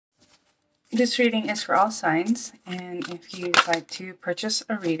This reading is for all signs, and if you'd like to purchase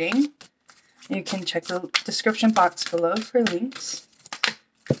a reading, you can check the description box below for links.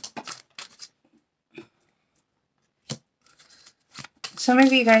 Some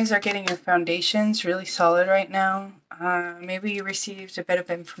of you guys are getting your foundations really solid right now. Maybe you received a bit of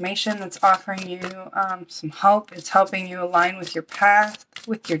information that's offering you some help. It's helping you align with your path,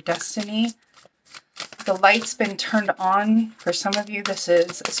 with your destiny. The light's been turned on. For some of you, this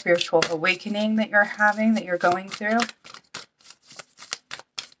is a spiritual awakening that you're having, that you're going through.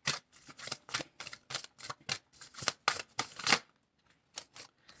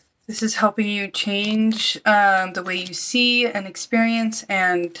 This is helping you change the way you see and experience,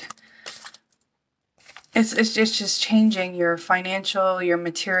 and it's just changing your financial, your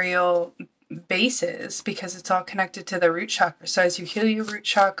material bases, because it's all connected to the root chakra. So as you heal your root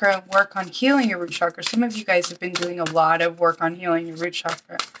chakra, work on healing your root chakra. Some of you guys have been doing a lot of work on healing your root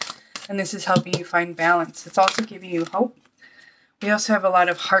chakra, and this is helping you find balance. It's also giving you hope. We also have a lot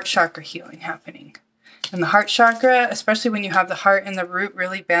of heart chakra healing happening. And the heart chakra, especially when you have the heart and the root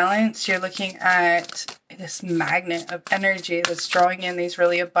really balanced, you're looking at this magnet of energy that's drawing in these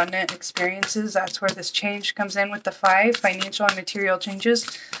really abundant experiences. That's where this change comes in with the 5 financial and material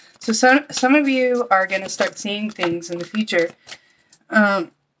changes. So some of you are going to start seeing things in the future.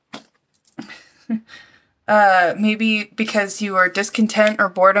 Maybe because you are discontent or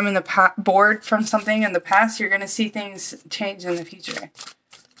boredom in the bored from something in the past, you're going to see things change in the future.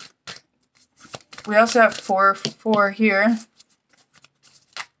 We also have 4 here.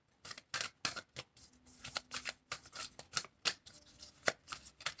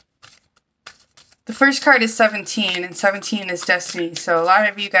 The first card is 17, and 17 is destiny. So a lot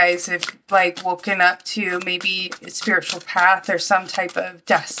of you guys have like woken up to maybe a spiritual path or some type of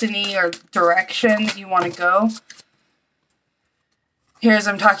destiny or direction that you want to go. Here's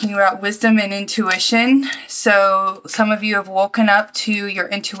I'm talking about wisdom and intuition. So some of you have woken up to your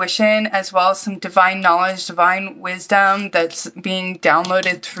intuition, as well as some divine knowledge, divine wisdom that's being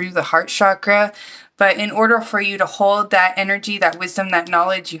downloaded through the heart chakra. But in order for you to hold that energy, that wisdom, that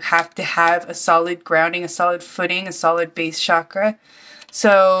knowledge, you have to have a solid grounding, a solid footing, a solid base chakra.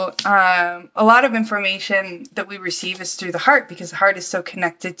 So a lot of information that we receive is through the heart, because the heart is so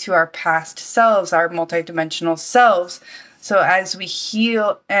connected to our past selves, our multidimensional selves. So as we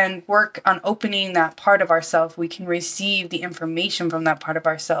heal and work on opening that part of ourselves, we can receive the information from that part of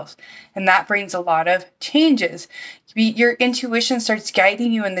ourselves. And that brings a lot of changes. Your intuition starts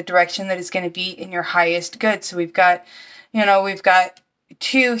guiding you in the direction that is going to be in your highest good. So we've got, we've got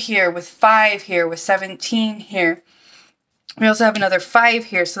 2 here, with 5 here, with 17 here. We also have another 5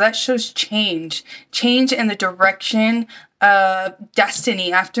 here, so that shows change in the direction of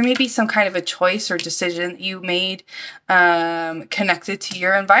destiny after maybe some kind of a choice or decision that you made connected to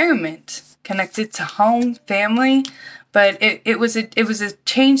your environment, connected to home, family, but it was a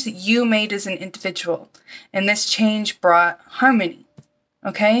change that you made as an individual, and this change brought harmony.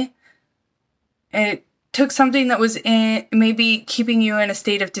 Okay, it took something that was maybe keeping you in a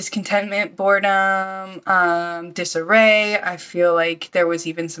state of discontentment, boredom, disarray. I feel like there was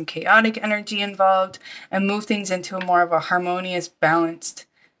even some chaotic energy involved, and moved things into a more of a harmonious, balanced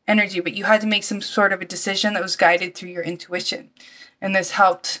energy. But you had to make some sort of a decision that was guided through your intuition. And this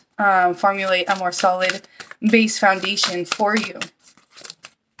helped formulate a more solid base foundation for you.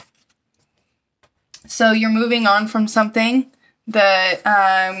 So you're moving on from something that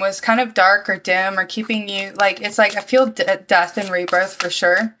was kind of dark or dim or keeping you, like, it's like I feel death and rebirth for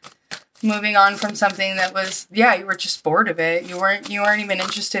sure. Moving on from something that was, yeah, you were just bored of it. You weren't even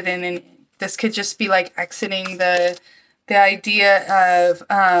interested in it. This could just be like exiting the idea of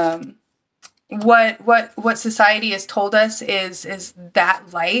what society has told us is that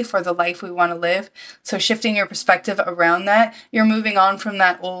life, or the life we want to live. So shifting your perspective around that, you're moving on from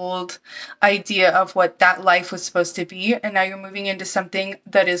that old idea of what that life was supposed to be, and now you're moving into something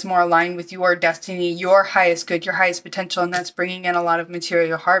that is more aligned with your destiny, your highest good, your highest potential, and that's bringing in a lot of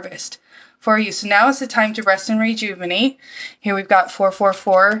material harvest for you. So now is the time to rest and rejuvenate. Here we've got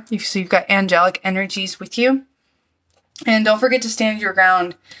 444. So you've got angelic energies with you. And don't forget to stand your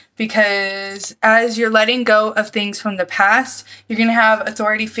ground, because as you're letting go of things from the past, you're going to have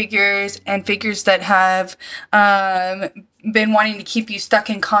authority figures and figures that have been wanting to keep you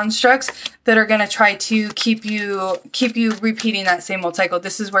stuck in constructs that are going to try to keep you repeating that same old cycle.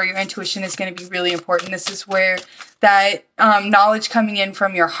 This is where your intuition is going to be really important. This is where that knowledge coming in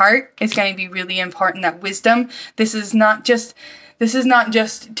from your heart is going to be really important. That wisdom. This is not just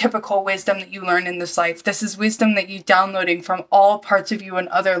typical wisdom that you learn in this life. This is wisdom that you're downloading from all parts of you and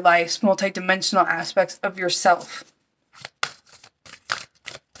other lives, multidimensional aspects of yourself.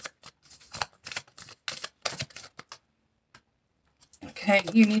 Okay,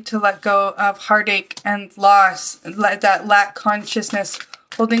 you need to let go of heartache and loss, let that lack consciousness,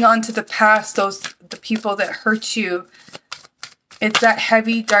 holding on to the past, the people that hurt you. It's that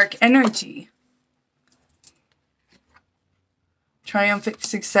heavy, dark energy. Triumphant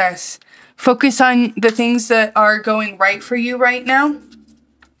success. Focus on the things that are going right for you right now,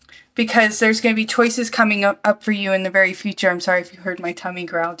 because there's going to be choices coming up for you in the very future. I'm sorry if you heard my tummy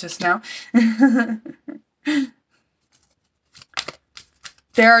growl just now.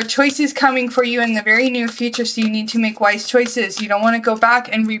 There are choices coming for you in the very near future, so you need to make wise choices. You don't want to go back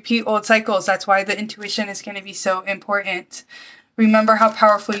and repeat old cycles. That's why the intuition is going to be so important. Remember how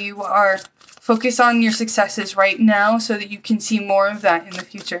powerful you are. Focus on your successes right now so that you can see more of that in the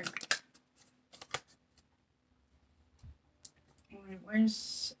future.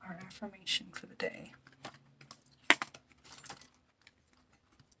 Where's our affirmation for the day?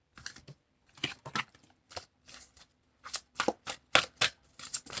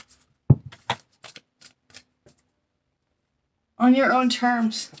 On your own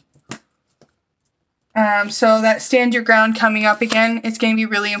terms. So that stand your ground coming up again, it's going to be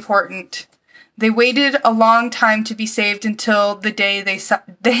really important. They waited a long time to be saved until the day they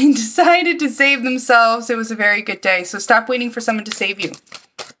decided to save themselves. It was a very good day. So stop waiting for someone to save you.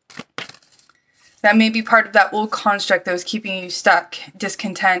 That may be part of that old construct that was keeping you stuck,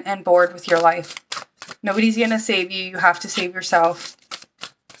 discontent, and bored with your life. Nobody's going to save you. You have to save yourself.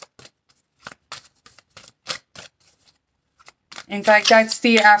 In fact, that's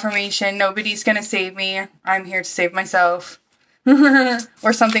the affirmation. Nobody's going to save me. I'm here to save myself.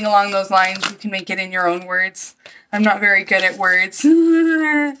 Or something along those lines. You can make it in your own words. I'm not very good at words.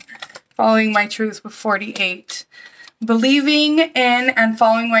 Following my truth with 48. Believing in and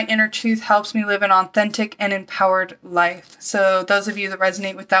following my inner truth helps me live an authentic and empowered life. So those of you that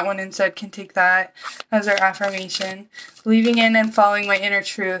resonate with that one instead can take that as our affirmation. Believing in and following my inner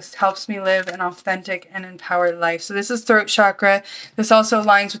truth helps me live an authentic and empowered life. So this is throat chakra. This also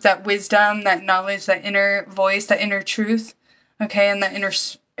aligns with that wisdom, that knowledge, that inner voice, that inner truth. Okay, and that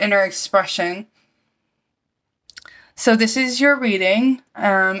inner expression. So this is your reading.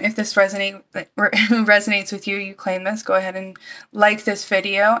 If this resonates with you, you claim this, go ahead and like this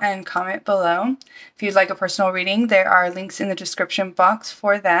video and comment below. If you'd like a personal reading, there are links in the description box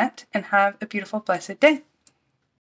for that. And have a beautiful, blessed day.